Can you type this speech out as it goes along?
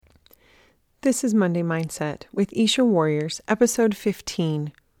This is Monday Mindset with Isha Warriors, episode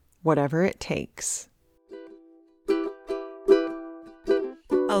 15, Whatever It Takes.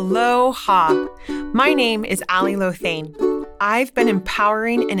 Aloha! My name is Ali Lothane. I've been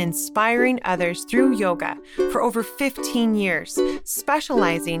empowering and inspiring others through yoga for over 15 years,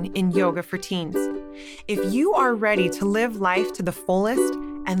 specializing in yoga for teens. If you are ready to live life to the fullest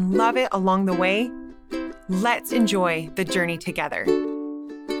and love it along the way, let's enjoy the journey together.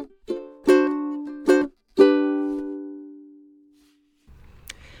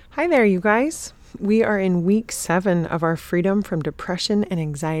 Hi there, you guys. We are in week 7 of our Freedom from Depression and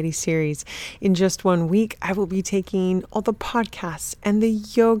Anxiety series. In just 1 week, I will be taking all the podcasts and the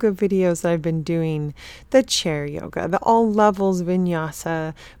yoga videos that I've been doing, the chair yoga, the all levels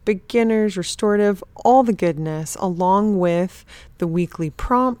vinyasa, beginners, restorative, all the goodness, along with the weekly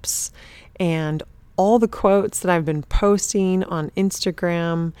prompts and all the quotes that I've been posting on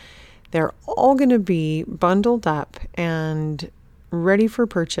Instagram. They're all going to be bundled up and ready for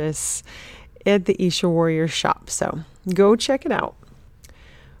purchase at the Isha Warrior shop. So go check it out.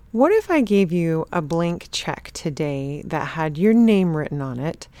 What if I gave you a blank check today that had your name written on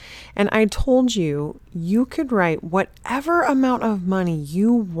it, and I told you you could write whatever amount of money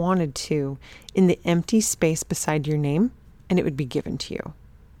you wanted to in the empty space beside your name, and it would be given to you?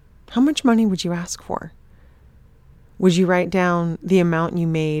 How much money would you ask for? Would you write down the amount you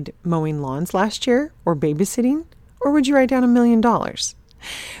made mowing lawns last year or babysitting? Or would you write down $1 million?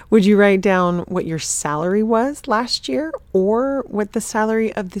 Would you write down what your salary was last year or what the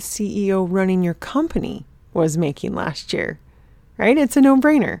salary of the CEO running your company was making last year? Right? It's a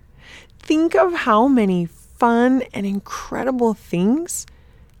no-brainer. Think of how many fun and incredible things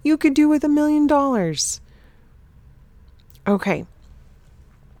you could do with $1 million. Okay.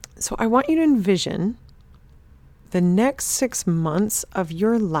 So I want you to envision the next 6 months of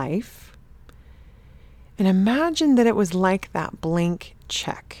your life. And imagine that it was like that blank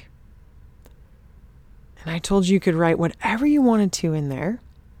check. And I told you could write whatever you wanted to in there,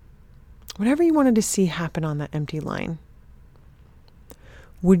 whatever you wanted to see happen on that empty line.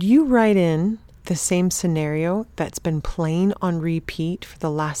 Would you write in the same scenario that's been playing on repeat for the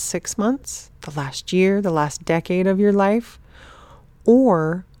last 6 months, the last year, the last decade of your life?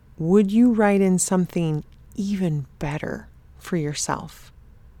 Or would you write in something even better for yourself?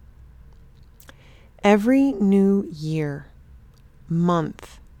 Every new year,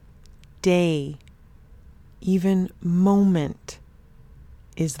 month, day, even moment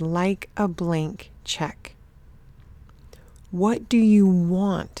is like a blank check. What do you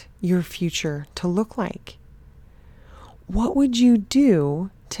want your future to look like? What would you do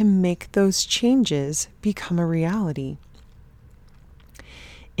to make those changes become a reality?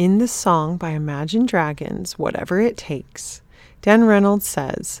 In the song by Imagine Dragons, Whatever It Takes, Dan Reynolds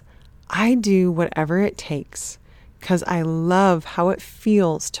says, I do whatever it takes because I love how it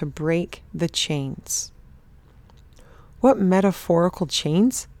feels to break the chains. What metaphorical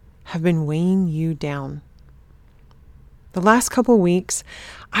chains have been weighing you down? The last couple weeks,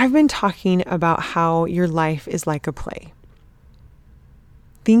 I've been talking about how your life is like a play.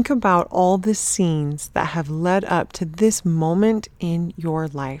 Think about all the scenes that have led up to this moment in your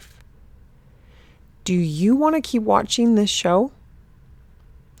life. Do you want to keep watching this show?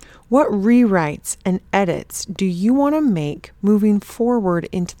 What rewrites and edits do you want to make moving forward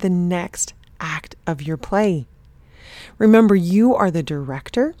into the next act of your play? Remember, you are the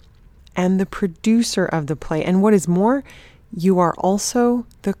director and the producer of the play. And what is more, you are also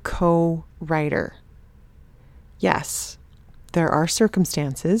the co-writer. Yes, there are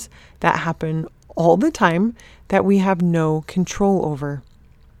circumstances that happen all the time that we have no control over.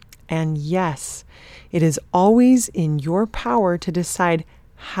 And yes, it is always in your power to decide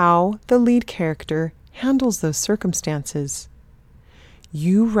how the lead character handles those circumstances.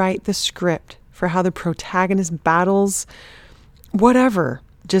 You write the script for how the protagonist battles whatever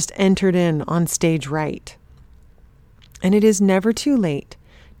just entered in on stage right. And it is never too late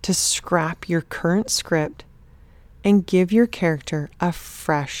to scrap your current script and give your character a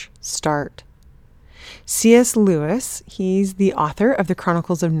fresh start. C.S. Lewis, he's the author of the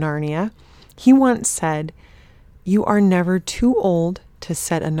Chronicles of Narnia, he once said, "You are never too old to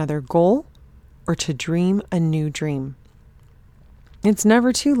set another goal or to dream a new dream." It's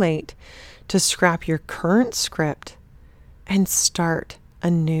never too late to scrap your current script and start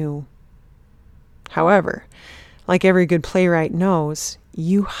anew. However, like every good playwright knows,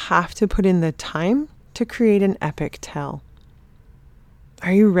 you have to put in the time to create an epic tale.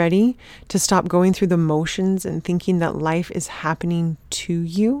 Are you ready to stop going through the motions and thinking that life is happening to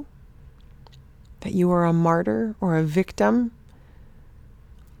you? That you are a martyr or a victim?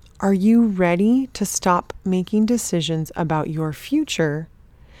 Are you ready to stop making decisions about your future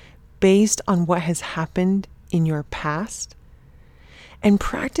based on what has happened in your past? And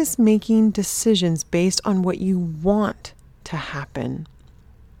practice making decisions based on what you want to happen.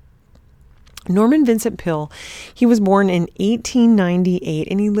 Norman Vincent Peale, he was born in 1898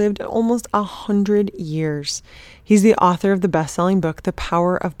 and he lived almost 100 years. He's the author of the best-selling book, The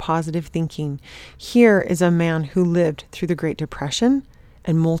Power of Positive Thinking. Here is a man who lived through the Great Depression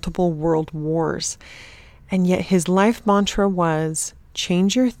and multiple world wars. And yet his life mantra was,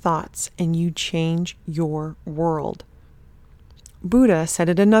 change your thoughts and you change your world. Buddha said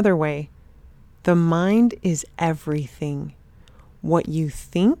it another way. The mind is everything. What you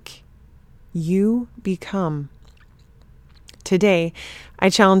think, you become. Today, I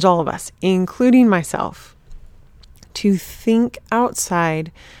challenge all of us, including myself, to think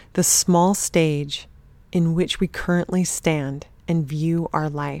outside the small stage in which we currently stand and view our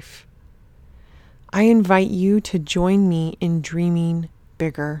life. I invite you to join me in dreaming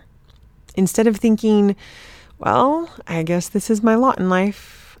bigger. Instead of thinking, well, I guess this is my lot in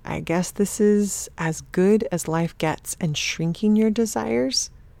life. I guess this is as good as life gets, and shrinking your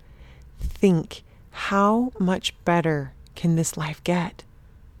desires, think, how much better can this life get?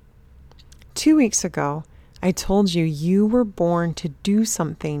 2 weeks ago, I told you you were born to do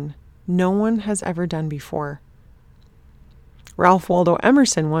something no one has ever done before. Ralph Waldo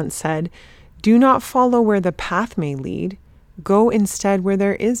Emerson once said, do not follow where the path may lead. Go instead where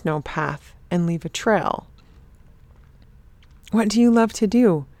there is no path and leave a trail. What do you love to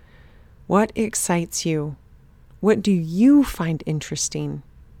do? What excites you? What do you find interesting?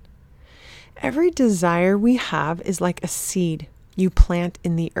 Every desire we have is like a seed you plant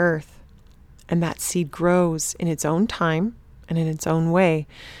in the earth, and that seed grows in its own time and in its own way.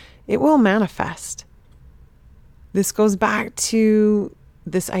 It will manifest. This goes back to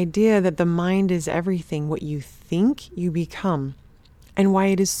this idea that the mind is everything. What you think, you become. And why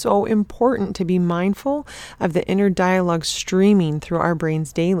it is so important to be mindful of the inner dialogue streaming through our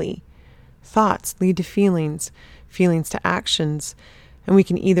brains daily. Thoughts lead to feelings, feelings to actions, and we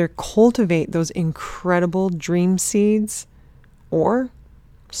can either cultivate those incredible dream seeds or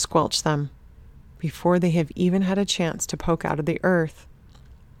squelch them before they have even had a chance to poke out of the earth.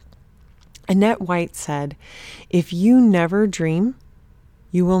 Annette White said, if you never dream,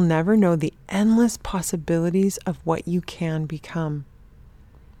 you will never know the endless possibilities of what you can become.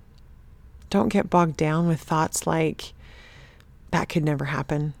 Don't get bogged down with thoughts like, that could never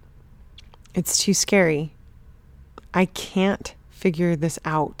happen. It's too scary. I can't figure this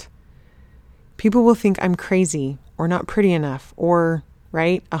out. People will think I'm crazy or not pretty enough or,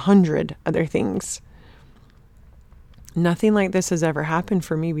 100 other things. Nothing like this has ever happened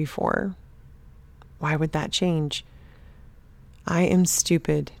for me before. Why would that change? I am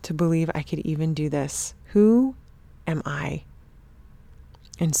stupid to believe I could even do this. Who am I?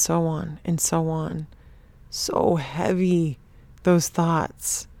 And so on and so on. So heavy, those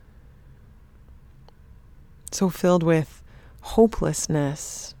thoughts. So filled with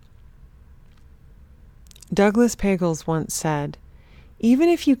hopelessness. Douglas Pagels once said, even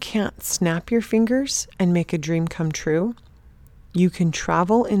if you can't snap your fingers and make a dream come true, you can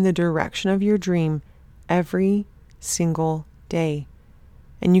travel in the direction of your dream every single day,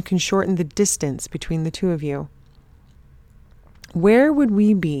 and you can shorten the distance between the two of you. Where would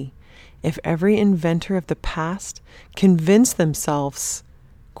we be if every inventor of the past convinced themselves,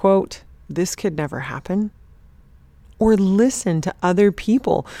 quote, this could never happen? Or listened to other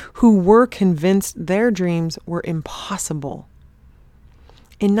people who were convinced their dreams were impossible.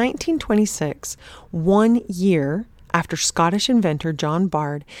 In 1926, 1 year after Scottish inventor John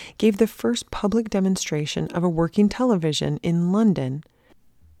Bard gave the first public demonstration of a working television in London,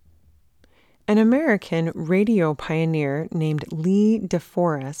 an American radio pioneer named Lee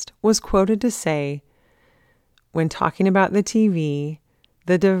DeForest was quoted to say, when talking about the TV,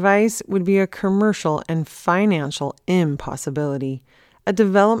 the device would be a commercial and financial impossibility, a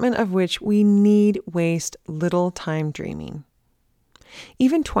development of which we need waste little time dreaming.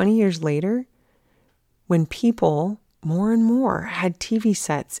 Even 20 years later, when people more and more had TV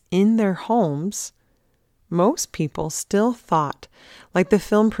sets in their homes, most people still thought like the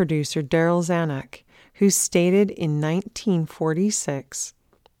film producer Darryl Zanuck, who stated in 1946,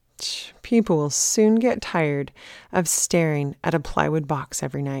 people will soon get tired of staring at a plywood box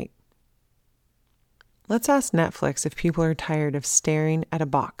every night. Let's ask Netflix if people are tired of staring at a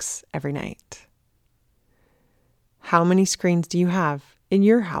box every night. How many screens do you have in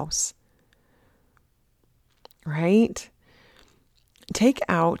your house? Right? Take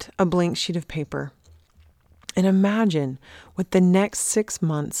out a blank sheet of paper And imagine what the next 6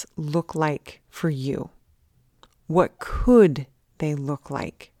 months look like for you. What could they look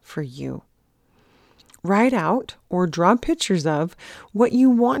like for you? Write out or draw pictures of what you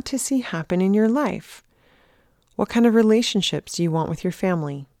want to see happen in your life. What kind of relationships do you want with your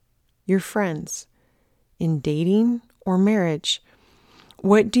family, your friends, in dating or marriage?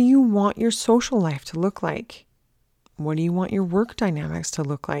 What do you want your social life to look like? What do you want your work dynamics to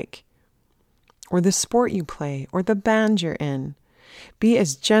look like? Or the sport you play, or the band you're in. Be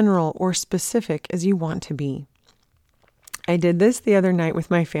as general or specific as you want to be. I did this the other night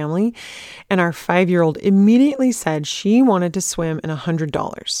with my family, and our 5-year-old immediately said she wanted to swim in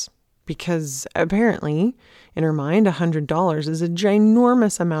 $100 because apparently, in her mind, $100 is a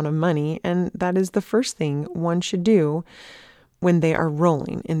ginormous amount of money, and that is the first thing one should do when they are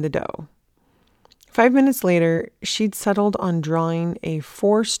rolling in the dough. 5 minutes later, she'd settled on drawing a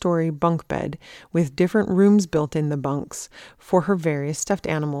 4-story bunk bed with different rooms built in the bunks for her various stuffed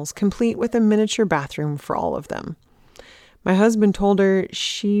animals, complete with a miniature bathroom for all of them. My husband told her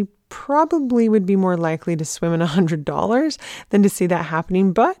she probably would be more likely to swim in $100 than to see that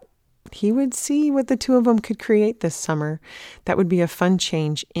happening, but he would see what the two of them could create this summer. That would be a fun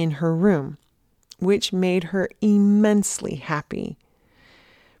change in her room, which made her immensely happy.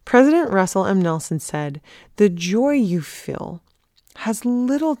 President Russell M. Nelson said, "The joy you feel has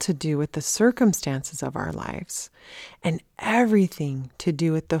little to do with the circumstances of our lives and everything to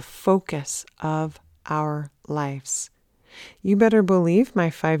do with the focus of our lives." You better believe my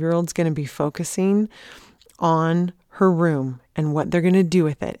 5-year-old's going to be focusing on her room and what they're going to do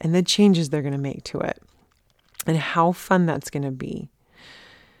with it and the changes they're going to make to it and how fun that's going to be.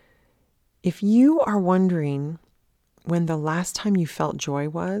 If you are wondering when the last time you felt joy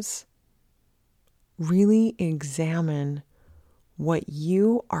was, really examine what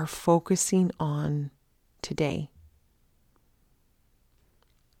you are focusing on today.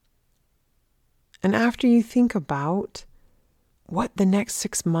 And after you think about what the next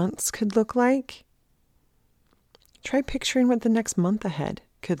 6 months could look like, try picturing what the next month ahead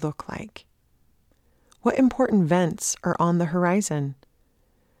could look like. What important events are on the horizon?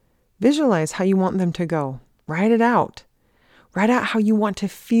 Visualize how you want them to go. Write it out. Write out how you want to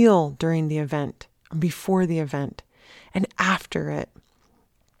feel during the event, before the event, and after it.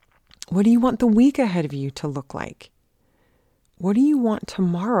 What do you want the week ahead of you to look like? What do you want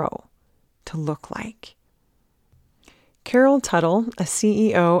tomorrow to look like? Carol Tuttle, a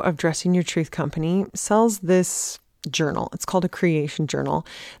CEO of Dressing Your Truth Company, sells this journal. It's called a creation journal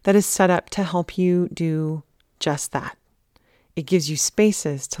that is set up to help you do just that. It gives you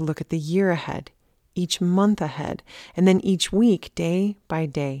spaces to look at the year ahead, each month ahead, and then each week, day by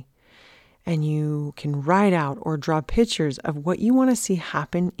day. And you can write out or draw pictures of what you want to see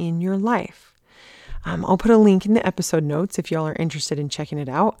happen in your life. I'll put a link in the episode notes if y'all are interested in checking it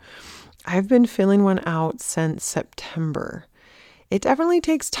out. I've been filling one out since September. It definitely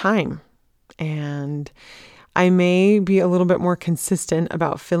takes time, and I may be a little bit more consistent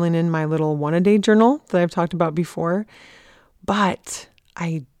about filling in my little one-a-day journal that I've talked about before, but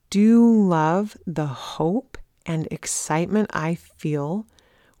I do love the hope and excitement I feel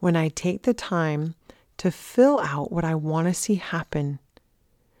when I take the time to fill out what I want to see happen.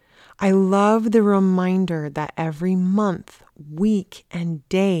 I love the reminder that every month, week, and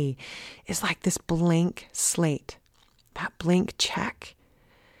day is like this blank slate, that blank check.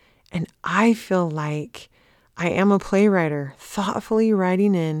 And I feel like I am a playwright, thoughtfully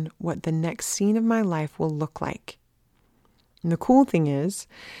writing in what the next scene of my life will look like. And the cool thing is,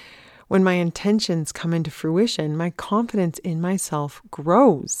 when my intentions come into fruition, my confidence in myself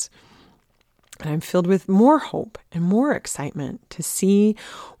grows. And I'm filled with more hope and more excitement to see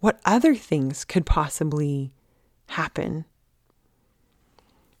what other things could possibly happen.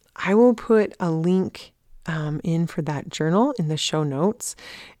 I will put a link in for that journal in the show notes.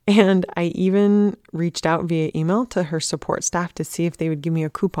 And I even reached out via email to her support staff to see if they would give me a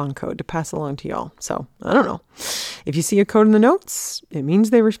coupon code to pass along to y'all. So I don't know. If you see a code in the notes, it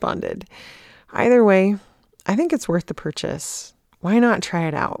means they responded. Either way, I think it's worth the purchase. Why not try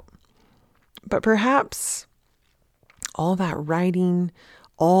it out? But perhaps all that writing,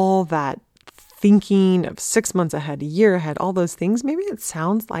 all that thinking of 6 months ahead, a year ahead, all those things, maybe it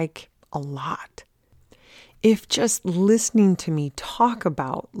sounds like a lot. If just listening to me talk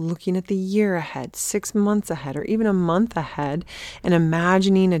about looking at the year ahead, 6 months ahead, or even a month ahead, and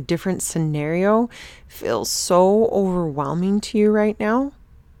imagining a different scenario feels so overwhelming to you right now,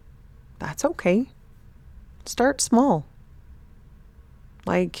 that's okay. Start small.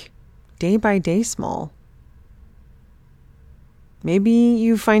 Like day by day small. Maybe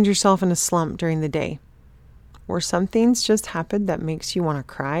you find yourself in a slump during the day. where something's just happened that makes you want to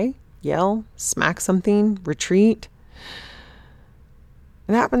cry, yell, smack something, retreat.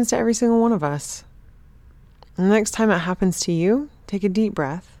 It happens to every single one of us. And the next time it happens to you, take a deep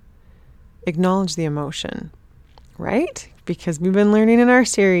breath. Acknowledge the emotion, right? Because we've been learning in our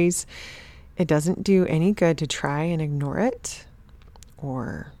series, it doesn't do any good to try and ignore it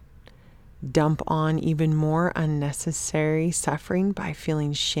or dump on even more unnecessary suffering by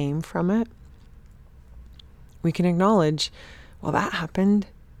feeling shame from it. We can acknowledge, well, that happened.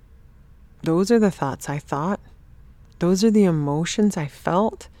 Those are the thoughts I thought. Those are the emotions I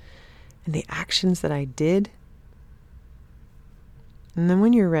felt and the actions that I did. And then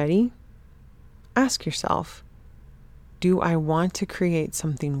when you're ready, ask yourself, do I want to create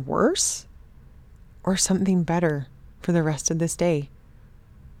something worse or something better for the rest of this day?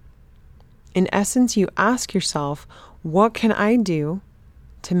 In essence, you ask yourself, what can I do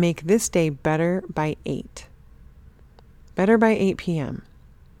to make this day better by 8? Better by 8 p.m.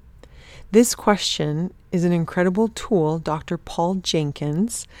 This question is an incredible tool Dr. Paul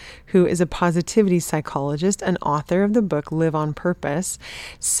Jenkins, who is a positivity psychologist and author of the book Live on Purpose,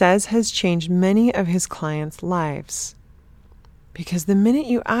 says has changed many of his clients' lives. Because the minute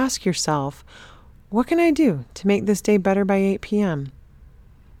you ask yourself, what can I do to make this day better by 8 p.m.?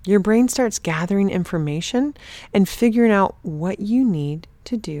 Your brain starts gathering information and figuring out what you need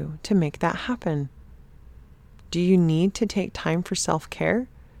to do to make that happen. Do you need to take time for self-care?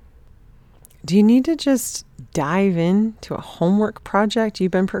 Do you need to just dive into a homework project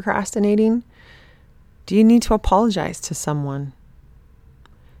you've been procrastinating? Do you need to apologize to someone?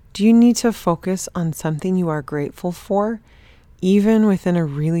 Do you need to focus on something you are grateful for, even within a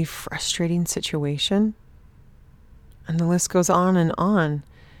really frustrating situation? And the list goes on and on.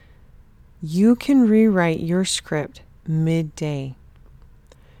 You can rewrite your script midday.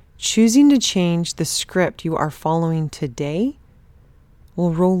 Choosing to change the script you are following today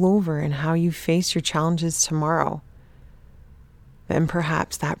will roll over in how you face your challenges tomorrow. Then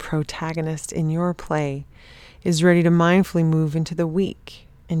perhaps that protagonist in your play is ready to mindfully move into the week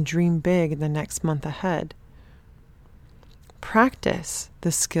and dream big in the next month ahead. Practice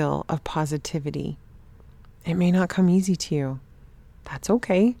the skill of positivity. It may not come easy to you. That's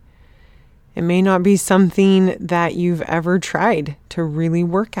okay. It may not be something that you've ever tried to really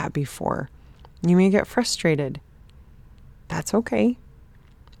work at before. You may get frustrated. That's okay.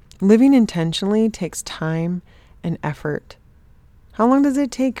 Living intentionally takes time and effort. How long does it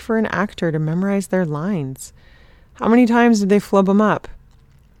take for an actor to memorize their lines? How many times did they flub them up?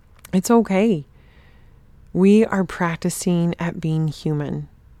 It's okay. We are practicing at being human.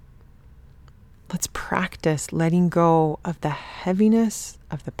 Let's practice letting go of the heaviness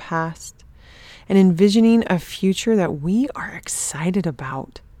of the past and envisioning a future that we are excited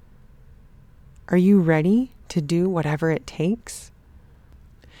about. Are you ready to do whatever it takes?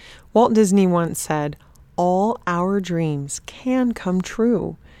 Walt Disney once said, all our dreams can come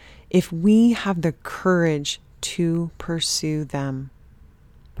true if we have the courage to pursue them.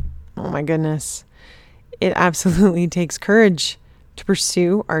 Oh my goodness. It absolutely takes courage to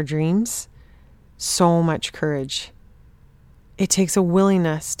pursue our dreams. So much courage. It takes a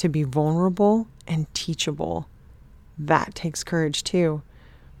willingness to be vulnerable and teachable. That takes courage too.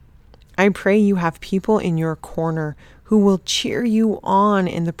 I pray you have people in your corner who will cheer you on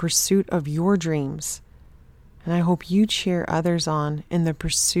in the pursuit of your dreams. And I hope you cheer others on in the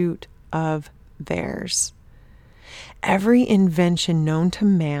pursuit of theirs. Every invention known to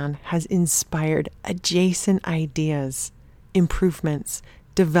man has inspired adjacent ideas, improvements,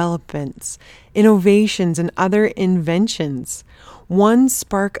 developments, innovations, and other inventions. One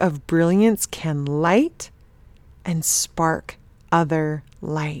spark of brilliance can light and spark other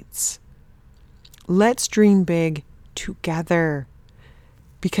lights. Let's dream big together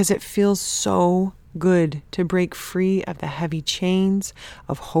because it feels so good to break free of the heavy chains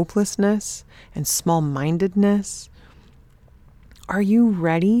of hopelessness and small-mindedness. Are you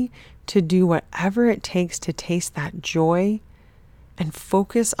ready to do whatever it takes to taste that joy and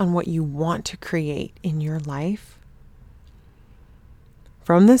focus on what you want to create in your life?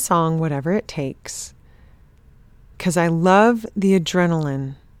 From the song, Whatever It Takes, because I love the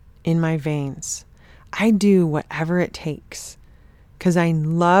adrenaline in my veins. I do whatever it takes because I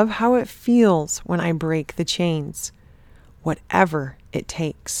love how it feels when I break the chains. Whatever it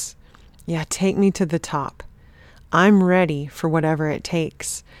takes. Yeah, take me to the top. I'm ready for whatever it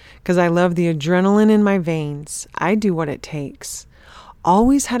takes because I love the adrenaline in my veins. I do what it takes.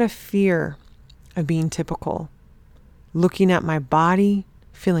 Always had a fear of being typical. Looking at my body,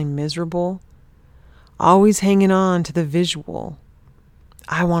 feeling miserable. Always hanging on to the visual.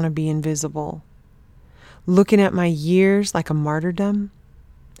 I want to be invisible. looking at my years like a martyrdom.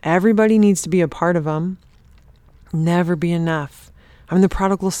 Everybody needs to be a part of them. Never be enough. I'm the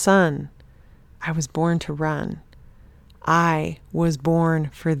prodigal son. I was born to run. I was born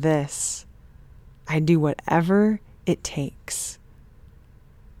for this. I do whatever it takes.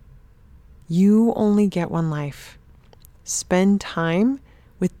 You only get one life. Spend time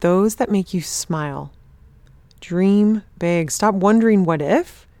with those that make you smile. Dream big. Stop wondering what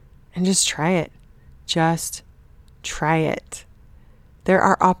if, and just try it. Just try it. There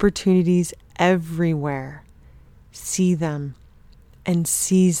are opportunities everywhere. See them and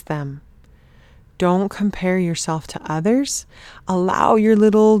seize them. Don't compare yourself to others. Allow your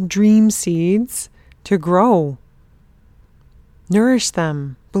little dream seeds to grow. Nourish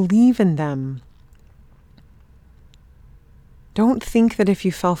them. Believe in them. Don't think that if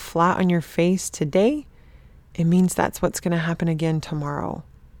you fell flat on your face today, it means that's what's going to happen again tomorrow.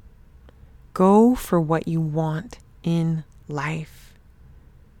 Go for what you want in life.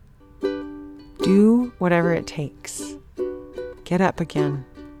 Do whatever it takes. Get up again.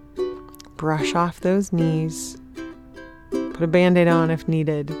 Brush off those knees. Put a Band-Aid on if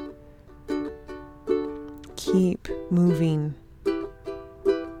needed. Keep moving.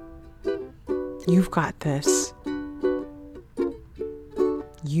 You've got this.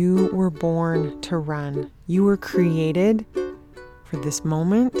 You were born to run. You were created for this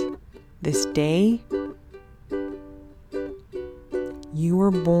moment, this day. You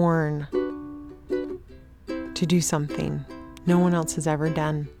were born to do something no one else has ever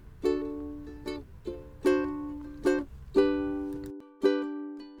done.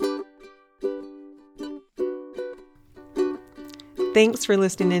 Thanks for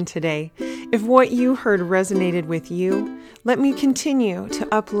listening in today. If what you heard resonated with you, let me continue to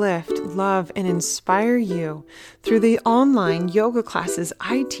uplift, love, and inspire you through the online yoga classes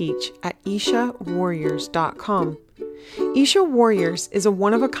I teach at ishawarriors.com. Isha Warriors is a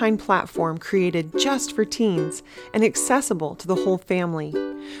one-of-a-kind platform created just for teens and accessible to the whole family.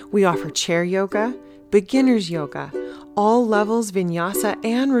 We offer chair yoga, beginner's yoga, all levels vinyasa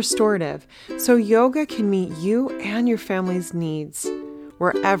and restorative, so yoga can meet you and your family's needs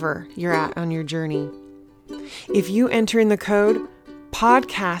wherever you're at on your journey. If you enter in the code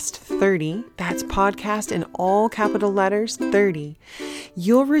podcast30, that's podcast in all capital letters 30,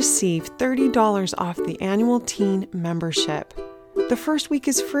 you'll receive $30 off the annual teen membership. The first week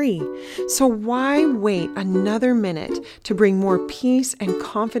is free, so why wait another minute to bring more peace and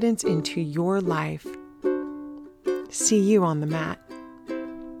confidence into your life? See you on the mat.